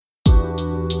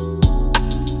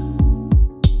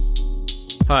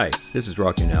Hi, this is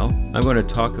Rocky Now. I'm going to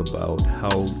talk about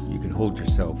how you can hold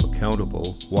yourself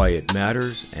accountable, why it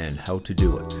matters, and how to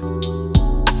do it.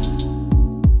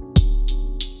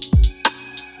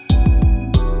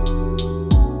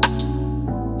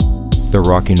 The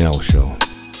Rocky Now Show.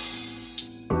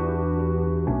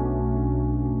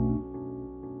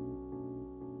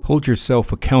 Hold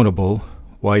yourself accountable,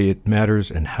 why it matters,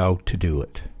 and how to do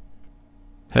it.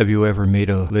 Have you ever made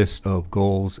a list of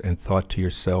goals and thought to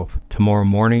yourself, tomorrow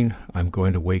morning I'm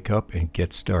going to wake up and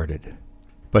get started?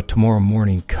 But tomorrow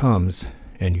morning comes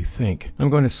and you think, I'm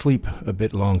going to sleep a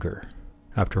bit longer.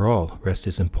 After all, rest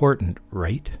is important,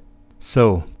 right?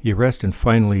 So you rest and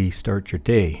finally start your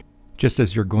day. Just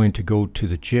as you're going to go to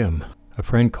the gym, a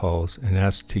friend calls and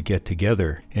asks to get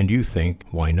together, and you think,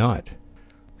 why not?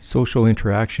 Social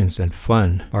interactions and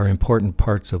fun are important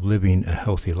parts of living a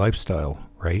healthy lifestyle,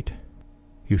 right?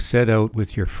 You set out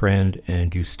with your friend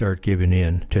and you start giving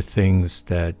in to things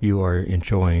that you are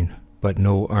enjoying, but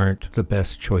know aren't the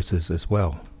best choices as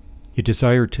well. You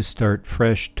desire to start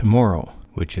fresh tomorrow,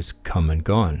 which is come and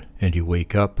gone, and you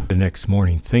wake up the next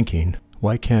morning thinking,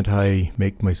 why can't I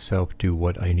make myself do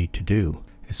what I need to do,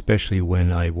 especially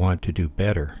when I want to do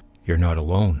better? You're not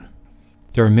alone.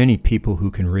 There are many people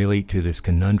who can relate to this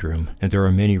conundrum, and there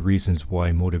are many reasons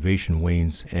why motivation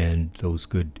wanes and those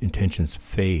good intentions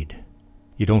fade.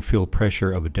 You don't feel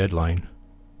pressure of a deadline.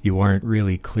 You aren't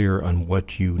really clear on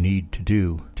what you need to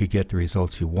do to get the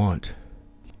results you want.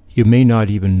 You may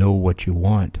not even know what you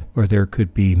want, or there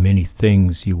could be many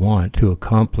things you want to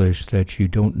accomplish that you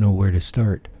don't know where to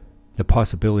start. The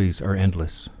possibilities are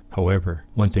endless. However,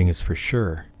 one thing is for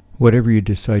sure. Whatever you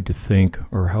decide to think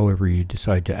or however you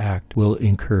decide to act will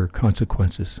incur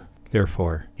consequences.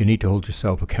 Therefore, you need to hold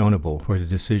yourself accountable for the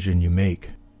decision you make.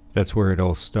 That's where it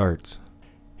all starts.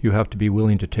 You have to be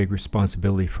willing to take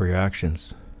responsibility for your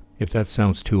actions. If that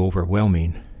sounds too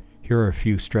overwhelming, here are a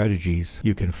few strategies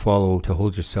you can follow to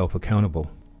hold yourself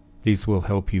accountable. These will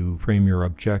help you frame your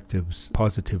objectives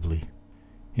positively,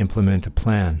 implement a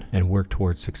plan, and work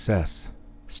towards success.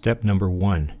 Step number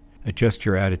 1, adjust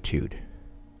your attitude.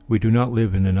 We do not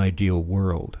live in an ideal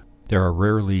world. There are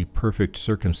rarely perfect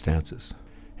circumstances,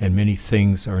 and many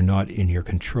things are not in your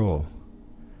control.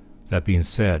 That being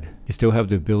said, you still have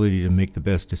the ability to make the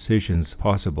best decisions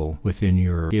possible within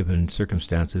your given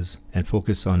circumstances and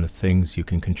focus on the things you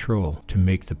can control to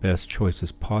make the best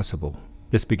choices possible.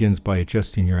 This begins by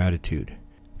adjusting your attitude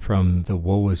from the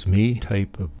woe is me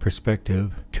type of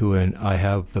perspective to an I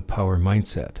have the power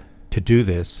mindset. To do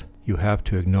this, you have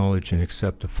to acknowledge and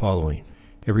accept the following.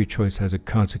 Every choice has a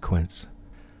consequence.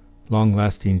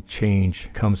 Long-lasting change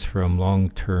comes from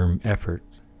long-term effort.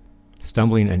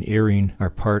 Stumbling and erring are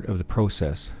part of the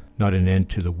process, not an end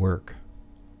to the work.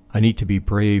 I need to be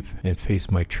brave and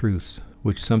face my truths,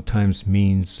 which sometimes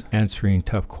means answering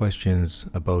tough questions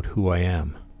about who I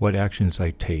am, what actions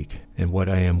I take, and what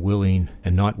I am willing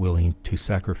and not willing to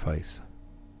sacrifice.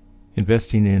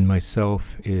 Investing in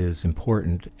myself is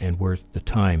important and worth the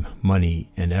time, money,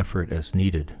 and effort as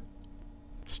needed.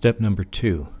 Step number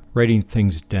 2, writing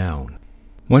things down.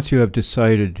 Once you have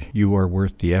decided you are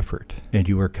worth the effort and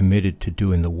you are committed to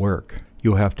doing the work,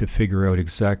 you'll have to figure out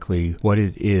exactly what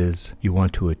it is you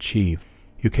want to achieve.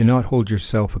 You cannot hold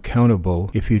yourself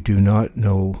accountable if you do not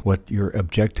know what your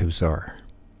objectives are.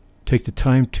 Take the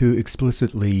time to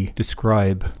explicitly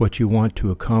describe what you want to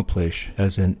accomplish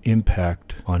as an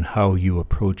impact on how you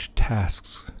approach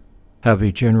tasks. Have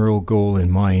a general goal in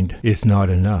mind is not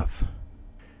enough.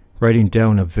 Writing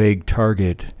down a vague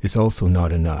target is also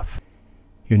not enough.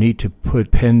 You need to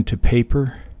put pen to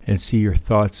paper and see your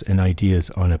thoughts and ideas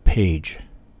on a page.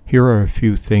 Here are a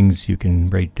few things you can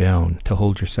write down to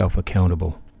hold yourself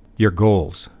accountable. Your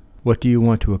goals. What do you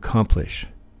want to accomplish?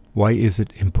 Why is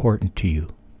it important to you?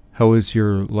 How is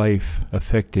your life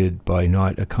affected by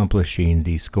not accomplishing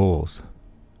these goals?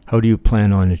 How do you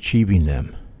plan on achieving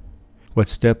them? What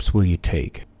steps will you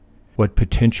take? What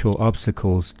potential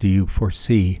obstacles do you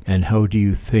foresee, and how do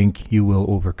you think you will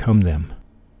overcome them?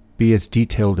 Be as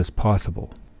detailed as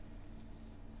possible.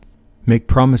 Make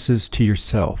promises to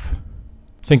yourself.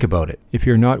 Think about it. If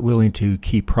you're not willing to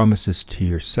keep promises to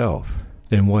yourself,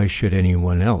 then why should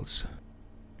anyone else?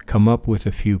 Come up with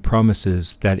a few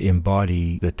promises that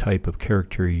embody the type of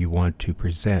character you want to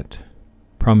present.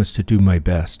 Promise to do my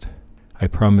best. I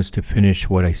promise to finish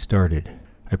what I started.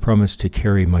 I promise to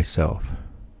carry myself.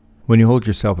 When you hold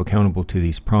yourself accountable to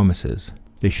these promises,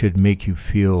 they should make you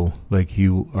feel like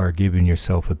you are giving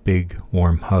yourself a big,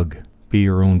 warm hug. Be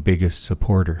your own biggest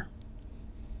supporter.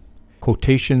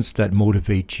 Quotations that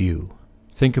motivate you.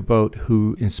 Think about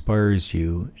who inspires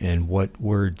you and what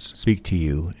words speak to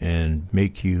you and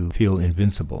make you feel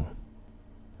invincible.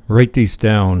 Write these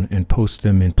down and post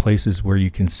them in places where you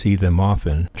can see them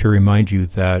often to remind you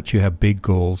that you have big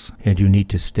goals and you need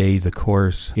to stay the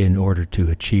course in order to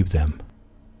achieve them.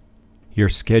 Your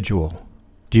schedule.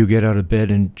 Do you get out of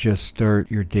bed and just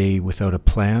start your day without a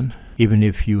plan? Even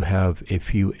if you have a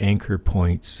few anchor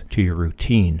points to your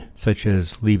routine, such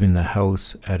as leaving the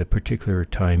house at a particular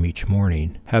time each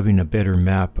morning, having a better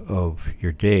map of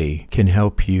your day can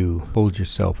help you hold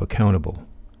yourself accountable.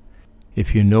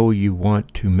 If you know you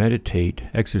want to meditate,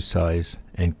 exercise,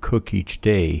 and cook each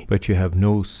day, but you have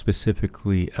no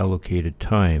specifically allocated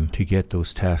time to get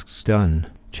those tasks done,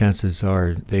 chances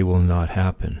are they will not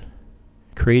happen.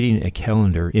 Creating a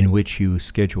calendar in which you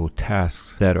schedule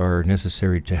tasks that are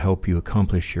necessary to help you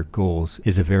accomplish your goals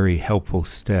is a very helpful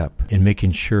step in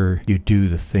making sure you do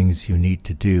the things you need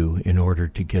to do in order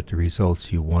to get the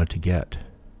results you want to get.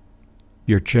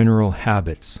 Your general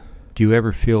habits. Do you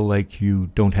ever feel like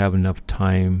you don't have enough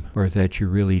time or that you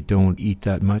really don't eat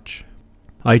that much?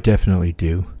 I definitely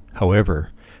do.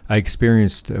 However, I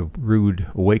experienced a rude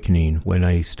awakening when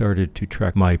I started to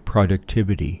track my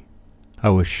productivity.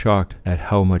 I was shocked at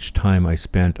how much time I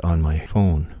spent on my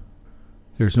phone.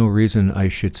 There's no reason I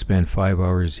should spend 5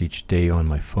 hours each day on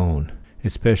my phone,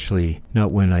 especially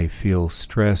not when I feel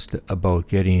stressed about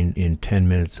getting in 10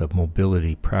 minutes of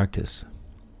mobility practice.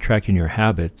 Tracking your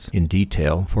habits in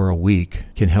detail for a week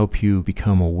can help you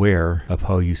become aware of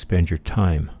how you spend your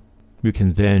time. You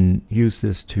can then use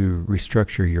this to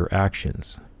restructure your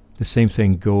actions. The same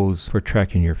thing goes for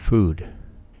tracking your food.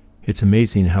 It's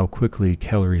amazing how quickly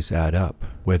calories add up,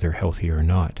 whether healthy or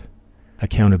not.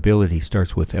 Accountability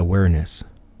starts with awareness,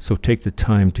 so take the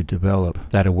time to develop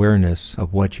that awareness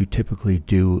of what you typically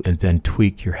do and then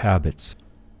tweak your habits.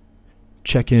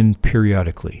 Check in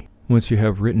periodically. Once you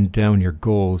have written down your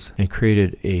goals and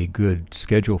created a good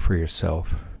schedule for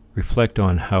yourself, reflect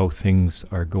on how things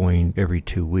are going every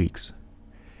 2 weeks.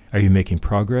 Are you making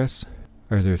progress?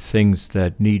 Are there things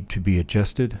that need to be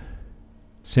adjusted?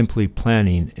 Simply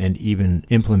planning and even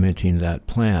implementing that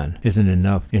plan isn't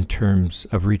enough in terms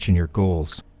of reaching your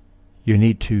goals. You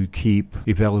need to keep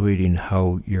evaluating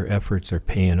how your efforts are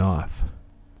paying off.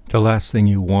 The last thing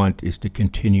you want is to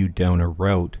continue down a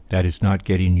route that is not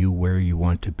getting you where you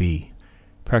want to be.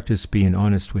 Practice being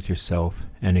honest with yourself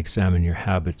and examine your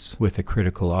habits with a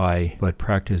critical eye, but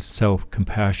practice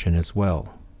self-compassion as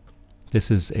well.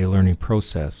 This is a learning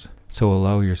process, so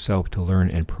allow yourself to learn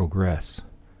and progress.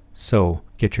 So,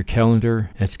 get your calendar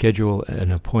and schedule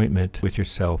an appointment with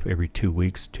yourself every 2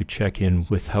 weeks to check in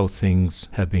with how things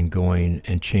have been going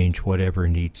and change whatever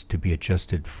needs to be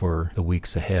adjusted for the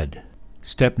weeks ahead.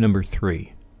 Step number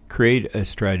 3, create a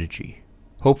strategy.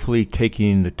 Hopefully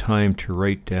taking the time to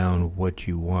write down what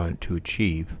you want to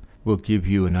achieve will give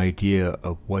you an idea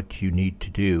of what you need to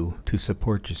do to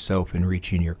support yourself in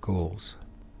reaching your goals.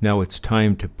 Now it's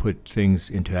time to put things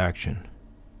into action.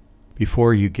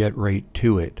 Before you get right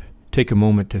to it, take a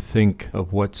moment to think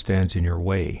of what stands in your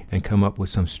way and come up with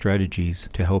some strategies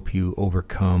to help you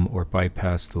overcome or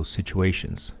bypass those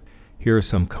situations. Here are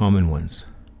some common ones.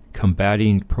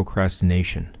 Combating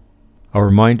procrastination. Our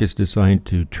mind is designed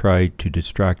to try to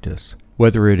distract us,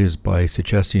 whether it is by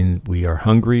suggesting we are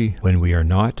hungry when we are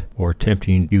not, or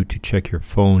tempting you to check your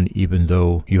phone even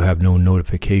though you have no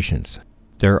notifications.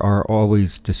 There are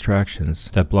always distractions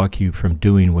that block you from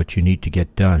doing what you need to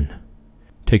get done.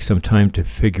 Take some time to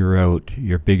figure out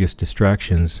your biggest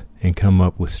distractions and come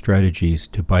up with strategies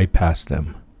to bypass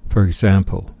them. For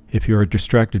example, if you are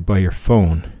distracted by your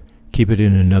phone, keep it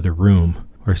in another room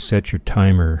or set your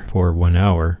timer for 1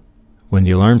 hour. When the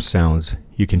alarm sounds,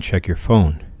 you can check your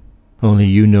phone. Only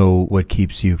you know what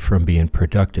keeps you from being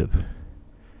productive.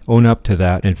 Own up to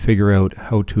that and figure out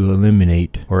how to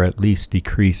eliminate or at least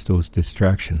decrease those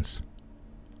distractions.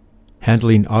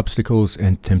 Handling obstacles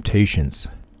and temptations.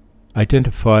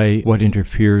 Identify what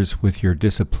interferes with your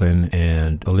discipline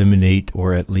and eliminate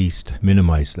or at least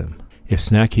minimize them. If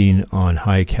snacking on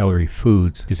high-calorie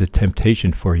foods is a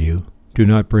temptation for you, do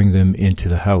not bring them into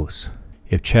the house.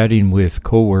 If chatting with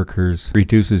coworkers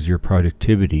reduces your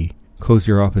productivity, close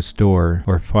your office door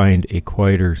or find a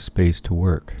quieter space to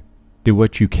work. Do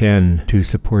what you can to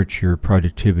support your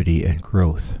productivity and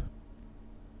growth.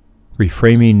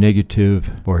 Reframing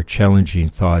negative or challenging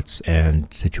thoughts and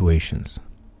situations.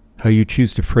 How you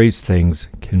choose to phrase things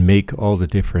can make all the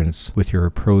difference with your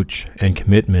approach and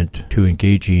commitment to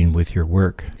engaging with your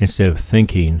work. Instead of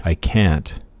thinking, "I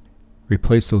can't,"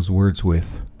 replace those words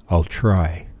with, "I'll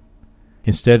try."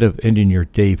 Instead of ending your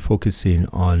day focusing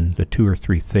on the 2 or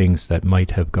 3 things that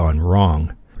might have gone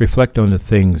wrong, reflect on the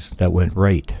things that went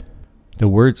right. The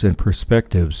words and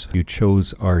perspectives you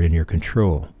chose are in your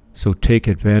control, So take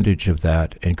advantage of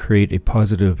that and create a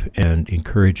positive and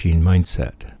encouraging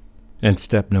mindset. And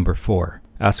step number 4,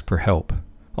 ask for help.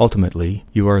 Ultimately,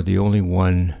 you are the only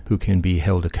one who can be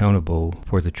held accountable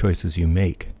for the choices you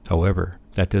make. However,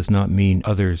 that does not mean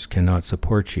others cannot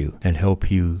support you and help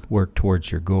you work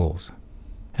towards your goals.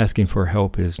 Asking for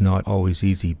help is not always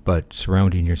easy, but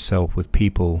surrounding yourself with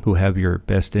people who have your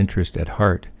best interest at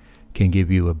heart can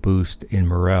give you a boost in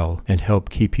morale and help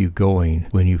keep you going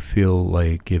when you feel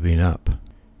like giving up.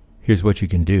 Here's what you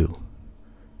can do.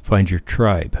 Find your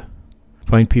tribe.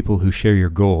 Find people who share your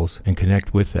goals and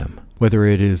connect with them, whether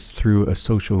it is through a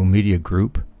social media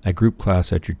group, a group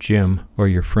class at your gym, or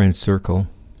your friend circle.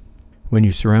 When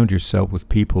you surround yourself with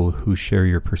people who share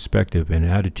your perspective and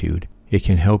attitude, it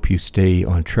can help you stay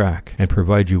on track and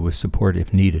provide you with support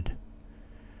if needed.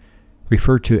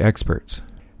 Refer to experts.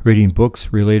 Reading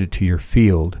books related to your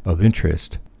field of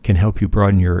interest can help you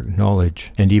broaden your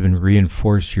knowledge and even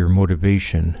reinforce your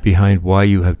motivation behind why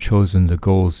you have chosen the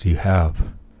goals you have.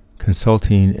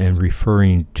 Consulting and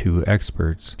referring to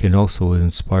experts can also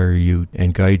inspire you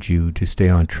and guide you to stay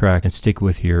on track and stick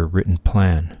with your written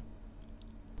plan.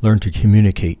 Learn to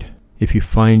communicate. If you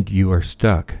find you are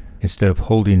stuck, instead of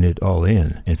holding it all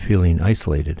in and feeling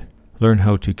isolated, learn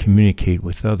how to communicate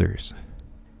with others.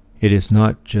 It is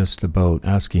not just about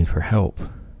asking for help.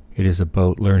 It is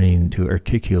about learning to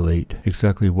articulate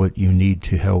exactly what you need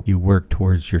to help you work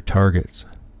towards your targets.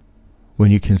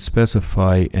 When you can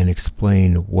specify and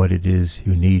explain what it is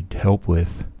you need help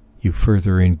with, you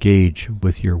further engage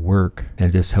with your work,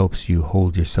 and this helps you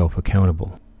hold yourself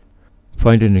accountable.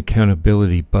 Find an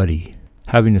accountability buddy.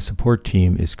 Having a support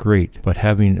team is great, but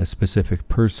having a specific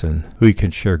person who you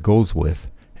can share goals with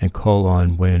and call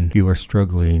on when you are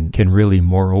struggling can really,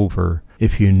 moreover,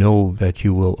 if you know that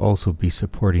you will also be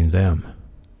supporting them,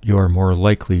 you are more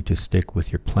likely to stick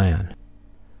with your plan.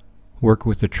 Work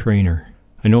with a trainer.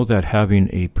 I know that having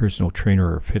a personal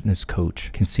trainer or fitness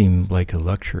coach can seem like a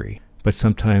luxury, but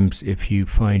sometimes if you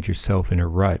find yourself in a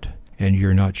rut and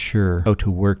you're not sure how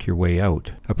to work your way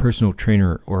out, a personal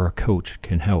trainer or a coach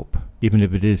can help, even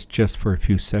if it is just for a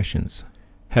few sessions.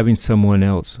 Having someone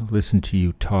else listen to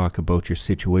you talk about your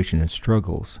situation and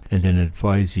struggles and then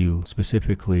advise you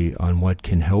specifically on what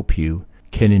can help you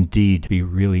can indeed be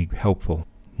really helpful.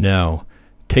 Now,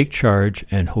 take charge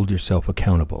and hold yourself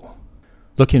accountable.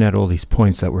 Looking at all these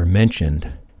points that were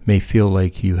mentioned may feel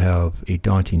like you have a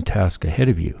daunting task ahead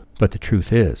of you, but the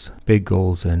truth is, big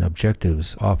goals and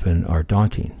objectives often are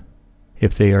daunting.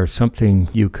 If they are something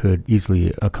you could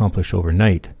easily accomplish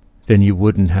overnight, then you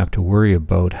wouldn't have to worry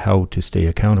about how to stay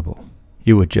accountable.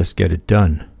 You would just get it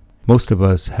done. Most of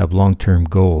us have long-term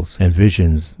goals and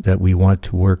visions that we want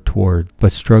to work toward,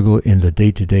 but struggle in the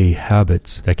day-to-day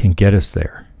habits that can get us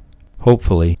there.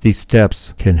 Hopefully, these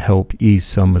steps can help ease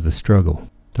some of the struggle.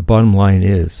 The bottom line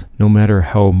is, no matter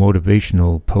how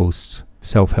motivational posts,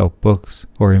 self-help books,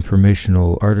 or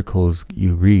informational articles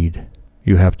you read,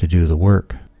 you have to do the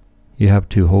work. You have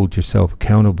to hold yourself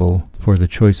accountable for the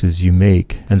choices you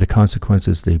make and the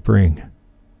consequences they bring.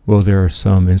 Well, there are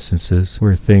some instances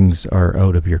where things are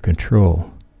out of your control.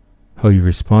 How you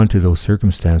respond to those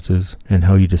circumstances and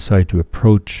how you decide to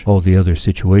approach all the other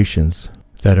situations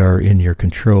that are in your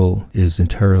control is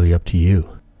entirely up to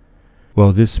you.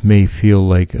 While this may feel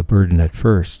like a burden at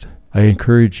first, I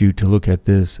encourage you to look at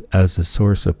this as a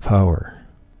source of power.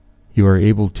 You are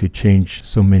able to change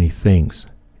so many things.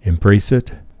 Embrace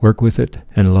it, work with it,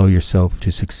 and allow yourself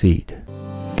to succeed.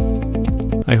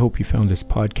 I hope you found this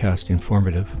podcast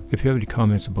informative. If you have any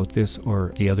comments about this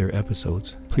or the other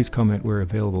episodes, please comment where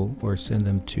available or send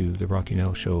them to the Rocky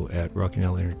Nell Show at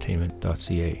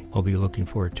rockynellentertainment.ca. I'll be looking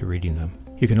forward to reading them.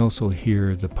 You can also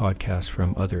hear the podcast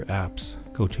from other apps.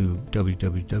 Go to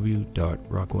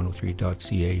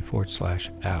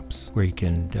www.rock103.ca/apps, where you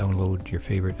can download your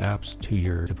favorite apps to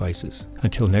your devices.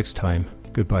 Until next time,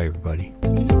 goodbye everybody.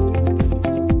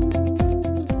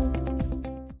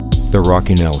 The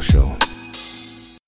Rocky Nell Show.